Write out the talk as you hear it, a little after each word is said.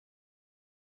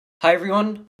Hi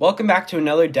everyone, welcome back to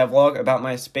another devlog about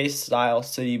my space-style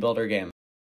city builder game.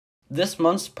 This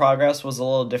month's progress was a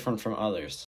little different from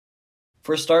others.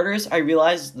 For starters, I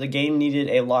realized the game needed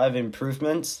a lot of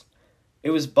improvements. It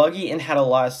was buggy and had a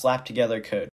lot of slapped-together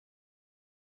code.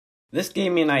 This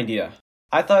gave me an idea.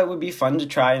 I thought it would be fun to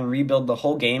try and rebuild the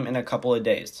whole game in a couple of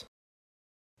days.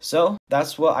 So,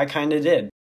 that's what I kinda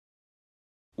did.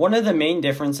 One of the main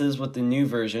differences with the new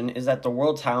version is that the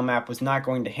world tile map was not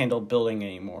going to handle building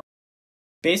anymore.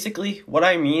 Basically, what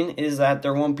I mean is that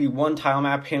there won't be one tile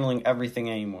map handling everything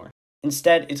anymore.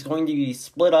 Instead, it's going to be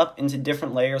split up into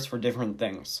different layers for different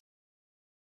things.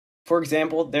 For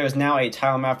example, there is now a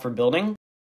tile map for building,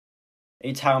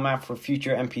 a tile map for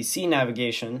future NPC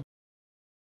navigation,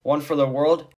 one for the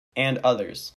world, and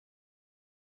others.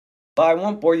 But I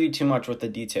won't bore you too much with the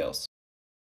details.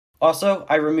 Also,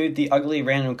 I removed the ugly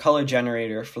random color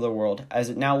generator for the world,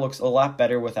 as it now looks a lot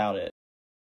better without it.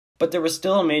 But there was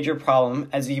still a major problem,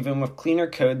 as even with cleaner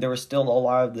code there was still a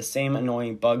lot of the same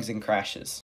annoying bugs and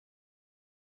crashes.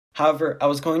 However, I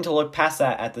was going to look past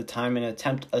that at the time and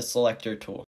attempt a selector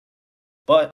tool.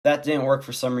 But that didn't work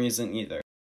for some reason either.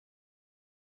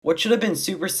 What should have been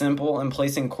super simple in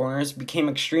placing corners became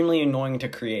extremely annoying to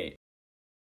create.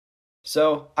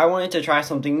 So, I wanted to try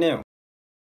something new,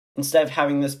 instead of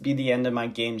having this be the end of my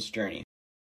game's journey.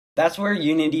 That's where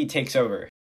Unity takes over.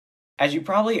 As you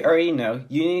probably already know,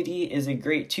 Unity is a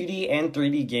great 2D and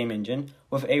 3D game engine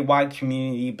with a wide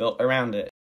community built around it.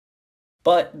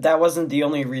 But that wasn't the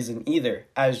only reason either,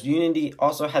 as Unity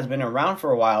also has been around for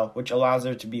a while, which allows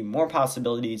there to be more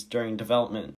possibilities during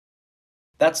development.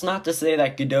 That's not to say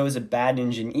that Godot is a bad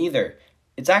engine either.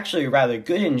 It's actually a rather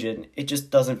good engine, it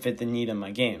just doesn't fit the need of my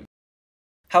game.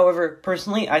 However,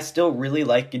 personally I still really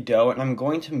like Godot and I'm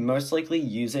going to most likely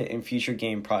use it in future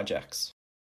game projects.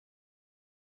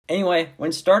 Anyway,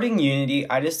 when starting Unity,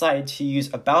 I decided to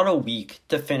use about a week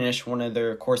to finish one of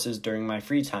their courses during my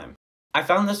free time. I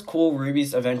found this cool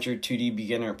Ruby's Adventure 2D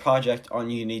beginner project on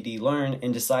Unity Learn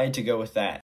and decided to go with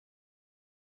that.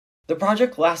 The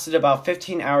project lasted about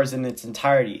 15 hours in its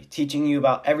entirety, teaching you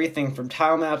about everything from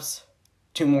tile maps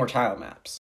to more tile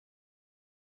maps.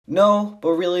 No,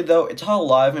 but really though, it taught a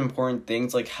lot of important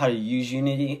things like how to use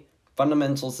Unity,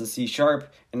 fundamentals to C#,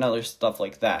 and other stuff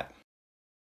like that.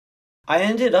 I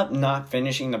ended up not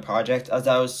finishing the project as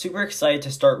I was super excited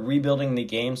to start rebuilding the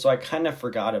game, so I kind of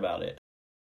forgot about it.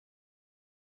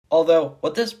 Although,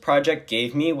 what this project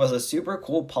gave me was a super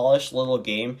cool polished little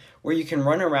game where you can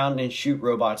run around and shoot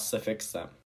robots to fix them.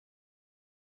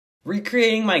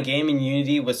 Recreating my game in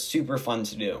Unity was super fun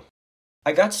to do.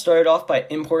 I got started off by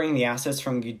importing the assets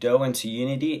from Godot into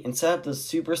Unity and set up this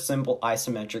super simple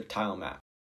isometric tile map.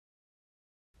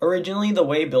 Originally, the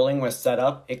way building was set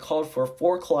up, it called for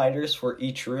 4 colliders for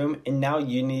each room, and now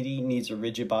Unity needs a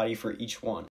rigid body for each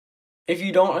one. If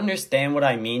you don't understand what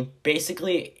I mean,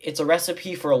 basically, it's a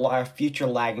recipe for a lot of future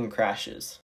lag and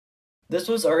crashes. This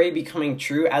was already becoming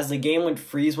true as the game would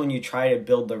freeze when you try to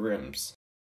build the rooms.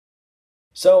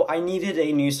 So I needed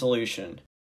a new solution.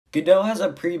 Godot has a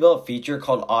pre-built feature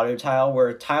called Auto Tile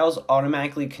where tiles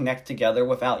automatically connect together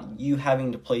without you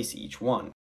having to place each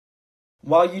one.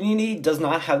 While Unity does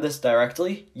not have this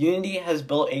directly, Unity has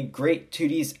built a great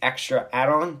 2D's extra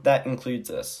add-on that includes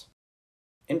this.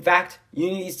 In fact,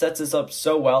 Unity sets this up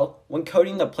so well, when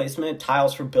coding the placement of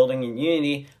tiles for building in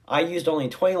Unity, I used only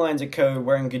 20 lines of code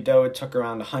where in Godot it took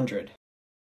around 100.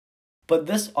 But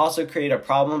this also created a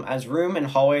problem as room and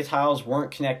hallway tiles weren't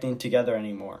connecting together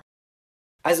anymore.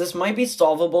 As this might be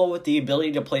solvable with the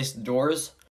ability to place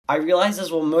doors, I realize this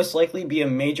will most likely be a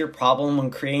major problem when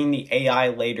creating the AI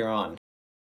later on.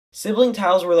 Sibling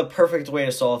tiles were the perfect way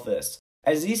to solve this,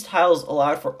 as these tiles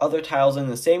allowed for other tiles in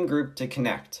the same group to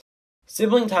connect.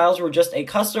 Sibling tiles were just a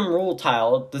custom rule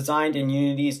tile designed in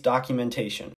Unity's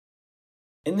documentation.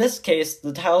 In this case,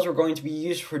 the tiles were going to be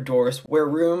used for doors where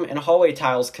room and hallway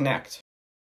tiles connect.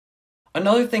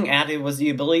 Another thing added was the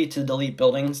ability to delete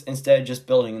buildings instead of just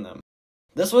building them.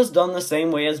 This was done the same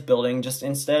way as building, just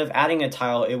instead of adding a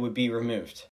tile, it would be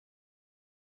removed.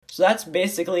 So that's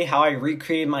basically how I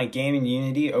recreated my game in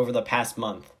Unity over the past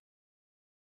month.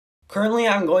 Currently,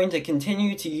 I'm going to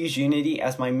continue to use Unity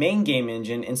as my main game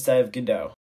engine instead of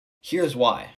Godot. Here's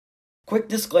why. Quick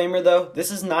disclaimer though,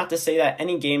 this is not to say that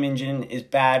any game engine is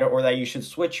bad or that you should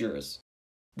switch yours.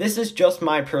 This is just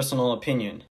my personal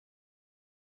opinion.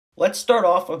 Let's start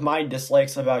off with my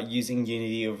dislikes about using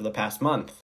Unity over the past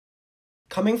month.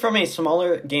 Coming from a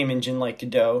smaller game engine like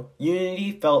Godot,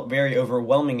 Unity felt very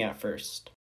overwhelming at first.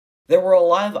 There were a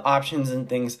lot of options and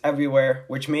things everywhere,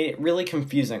 which made it really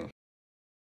confusing,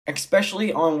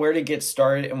 especially on where to get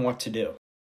started and what to do.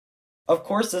 Of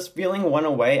course, this feeling went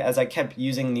away as I kept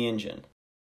using the engine.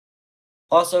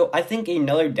 Also, I think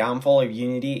another downfall of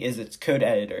Unity is its code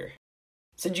editor.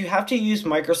 Since you have to use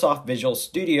Microsoft Visual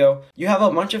Studio, you have a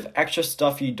bunch of extra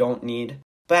stuff you don't need,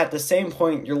 but at the same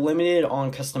point, you're limited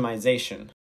on customization.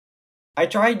 I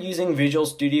tried using Visual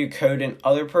Studio Code in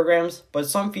other programs, but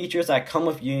some features that come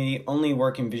with Unity only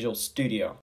work in Visual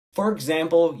Studio. For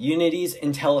example, Unity's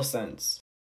IntelliSense.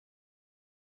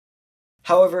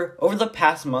 However, over the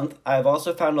past month, I have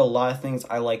also found a lot of things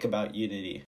I like about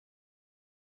Unity.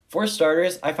 For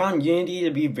starters, I found Unity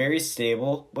to be very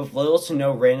stable, with little to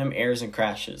no random errors and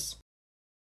crashes.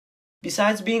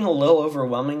 Besides being a little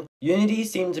overwhelming, Unity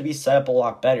seemed to be set up a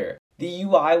lot better. The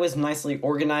UI was nicely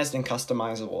organized and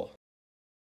customizable.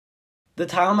 The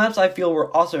tile maps I feel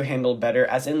were also handled better,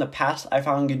 as in the past I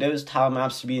found Godot's tile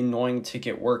maps to be annoying to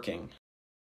get working.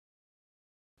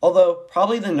 Although,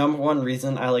 probably the number one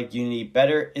reason I like Unity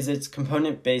better is its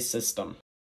component-based system.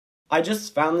 I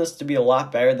just found this to be a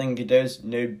lot better than Godot's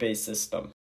node-based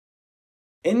system.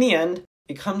 In the end,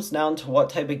 it comes down to what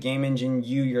type of game engine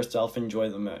you yourself enjoy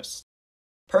the most.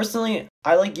 Personally,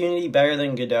 I like Unity better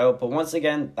than Godot, but once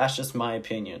again, that's just my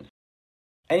opinion.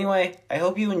 Anyway, I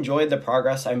hope you enjoyed the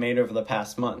progress I made over the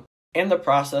past month, and the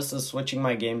process of switching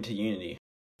my game to Unity.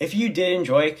 If you did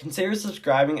enjoy, consider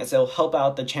subscribing as it will help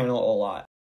out the channel a lot.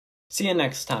 See you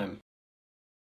next time.